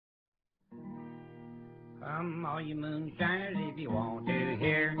All you moonshiners, if you want to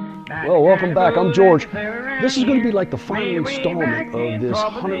hear. Well, welcome back. I'm George. This is going to be like the final installment of this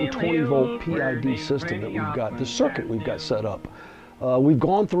 120 volt PID system that we've got, the circuit we've got set up. We've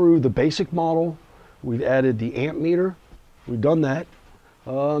gone through the basic model. We've added the amp meter. We've done that.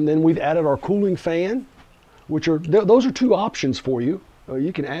 Then we've added our cooling fan, which are, those are two options for you.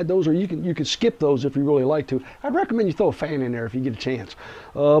 You can add those, or you can skip those if you really like to. I'd recommend you throw a fan in there if you get a chance.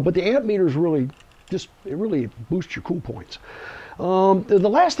 But the amp meter is really it really boosts your cool points. The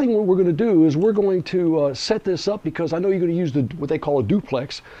last thing we're going to do is we're going to set this up, because I know you're going to use what they call a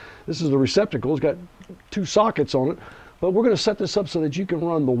duplex. This is the receptacle. It's got two sockets on it, but we're going to set this up so that you can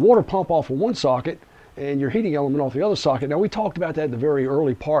run the water pump off of one socket and your heating element off the other socket. Now, we talked about that at the very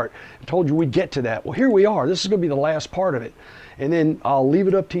early part and told you we'd get to that. Well, here we are. This is going to be the last part of it, and then I'll leave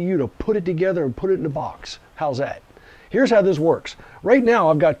it up to you to put it together and put it in the box. How's that? Here's how this works. Right now,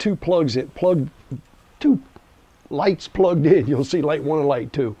 I've got two lights plugged in. You'll see light 1 and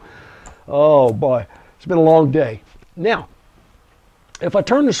light 2. Oh boy, it's been a long day. Now, if I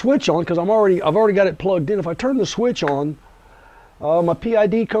turn the switch on, because I've already got it plugged in. If I turn the switch on, my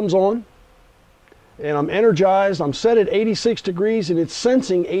PID comes on, and I'm energized. I'm set at 86 degrees, and it's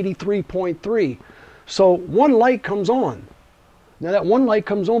sensing 83.3. So one light comes on. Now that one light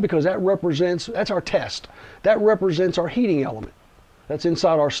comes on because that's our test. That represents our heating element. That's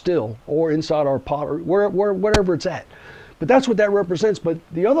inside our still or inside our pot or wherever it's at. But that's what that represents. But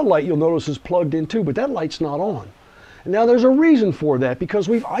the other light, you'll notice, is plugged in too, but that light's not on. And now there's a reason for that, because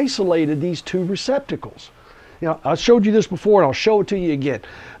we've isolated these two receptacles. Now, I showed you this before, and I'll show it to you again.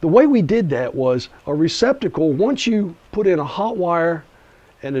 The way we did that was a receptacle. Once you put in a hot wire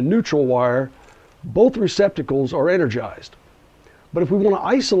and a neutral wire, both receptacles are energized. But if we want to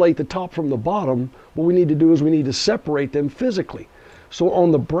isolate the top from the bottom, what we need to do is we need to separate them physically. So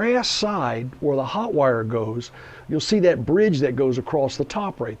on the brass side where the hot wire goes, you'll see that bridge that goes across the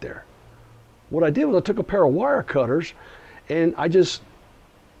top right there. What I did was I took a pair of wire cutters and I just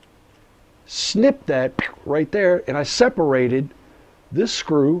snipped that right there, and I separated this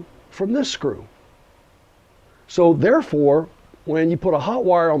screw from this screw. So therefore, when you put a hot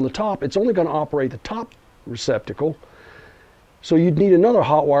wire on the top, it's only going to operate the top receptacle. So you'd need another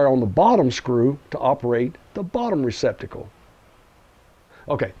hot wire on the bottom screw to operate the bottom receptacle.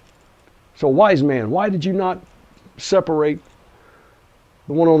 Okay, so wise man, why did you not separate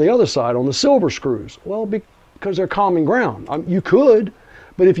the one on the other side on the silver screws? Well, because they're common ground. You could,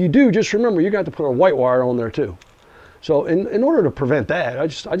 but if you do, just remember you got to put a white wire on there too. So in order to prevent that, I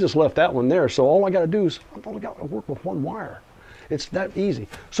just left that one there. So all I got to do is I've only got to work with one wire. It's that easy.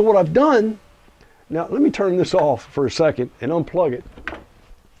 So what I've done, now let me turn this off for a second and unplug it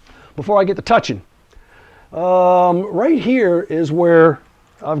before I get to touching. Right here is where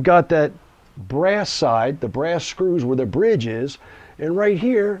I've got that brass side, the brass screws where the bridge is, and right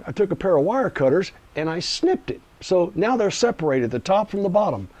here I took a pair of wire cutters and I snipped it. So now they're separated, the top from the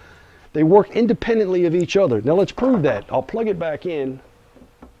bottom. They work independently of each other. Now let's prove that. I'll plug it back in.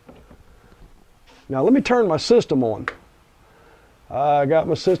 Now let me turn my system on. I got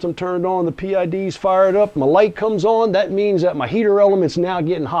my system turned on, the PID's fired up, my light comes on. That means that my heater element's now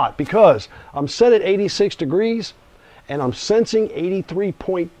getting hot, because I'm set at 86 degrees and I'm sensing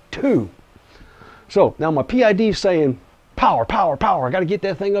 83.2. So now my PID is saying, power, power, power. I got to get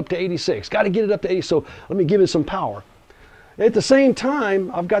that thing up to 86. Got to get it up to 80. So let me give it some power. At the same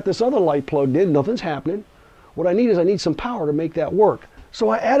time, I've got this other light plugged in. Nothing's happening. What I need some power to make that work. So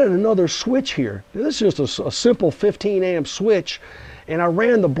I added another switch here. Now, this is just a simple 15 amp switch, and I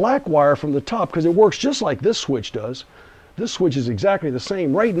ran the black wire from the top because it works just like this switch does. This switch is exactly the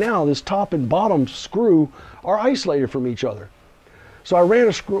same. Right now, this top and bottom screw are isolated from each other. So I ran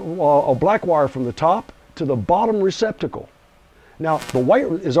a black wire from the top to the bottom receptacle. Now, the white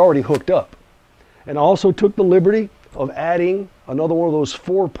is already hooked up. And I also took the liberty of adding another one of those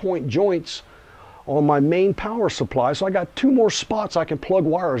 4-point joints on my main power supply. So I got 2 more spots I can plug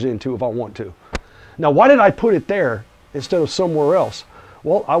wires into if I want to. Now, why did I put it there instead of somewhere else?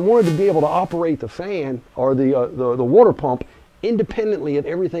 Well, I wanted to be able to operate the fan or the water pump independently of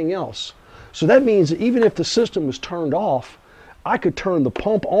everything else. So that means that even if the system is turned off, I could turn the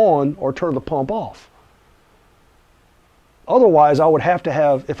pump on or turn the pump off. Otherwise, I would have to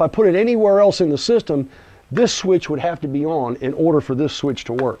have, if I put it anywhere else in the system, this switch would have to be on in order for this switch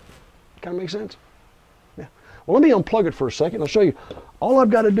to work. Kind of make sense? Yeah. Well, let me unplug it for a second. I'll show you. All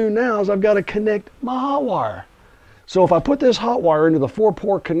I've got to do now is I've got to connect my hot wire. So if I put this hot wire into the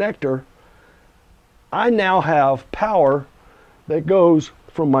 4-port connector, I now have power that goes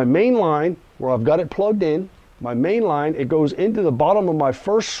from my main line, where I've got it plugged in, my main line, it goes into the bottom of my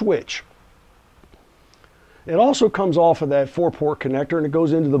first switch. It also comes off of that 4-port connector and it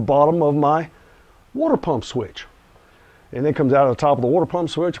goes into the bottom of my water pump switch. And then comes out of the top of the water pump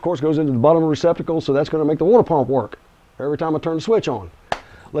switch, of course, goes into the bottom of the receptacle, so that's going to make the water pump work every time I turn the switch on.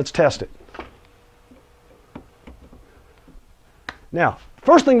 Let's test it. Now,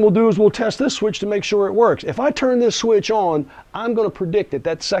 first thing we'll do is we'll test this switch to make sure it works. If I turn this switch on, I'm going to predict that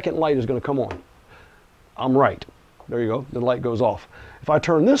that second light is going to come on. I'm right. There you go. The light goes off. If I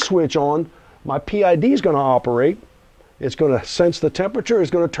turn this switch on, my PID is going to operate. It's going to sense the temperature.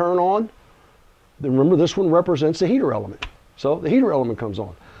 It's going to turn on. Then remember, this one represents the heater element. So the heater element comes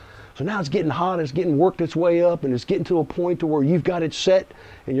on. So now it's getting hot. It's getting worked its way up, and it's getting to a point to where you've got it set,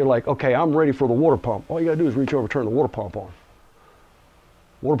 and you're like, okay, I'm ready for the water pump. All you got to do is reach over and turn the water pump on.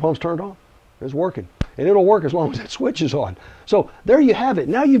 Water pump's turned on. It's working. And it'll work as long as that switch is on. So there you have it.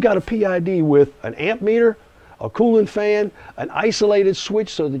 Now you've got a PID with an amp meter, a coolant fan, an isolated switch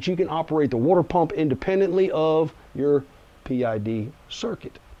so that you can operate the water pump independently of your PID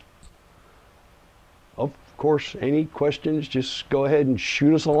circuit. Of course, any questions, just go ahead and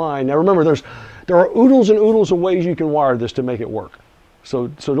shoot us a line. Now remember, there are oodles and oodles of ways you can wire this to make it work. So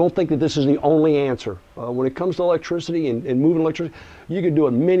don't think that this is the only answer. When it comes to electricity and moving electricity, you can do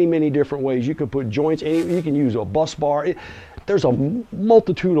it many, many different ways. You can put joints, you can use a bus bar. There's a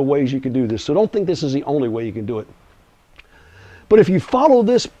multitude of ways you can do this. So don't think this is the only way you can do it. But if you follow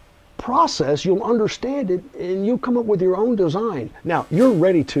this process, you'll understand it and you'll come up with your own design. Now, you're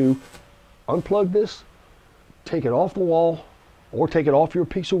ready to unplug this, take it off the wall, or take it off your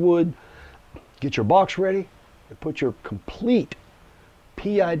piece of wood, get your box ready, and put your complete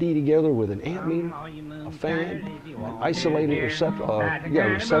PID together with an amp meter, a fan, an isolated receptacle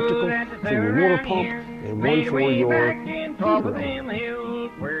for your water pump, and one for your heater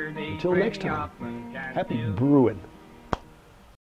element. Until next time, happy brewing.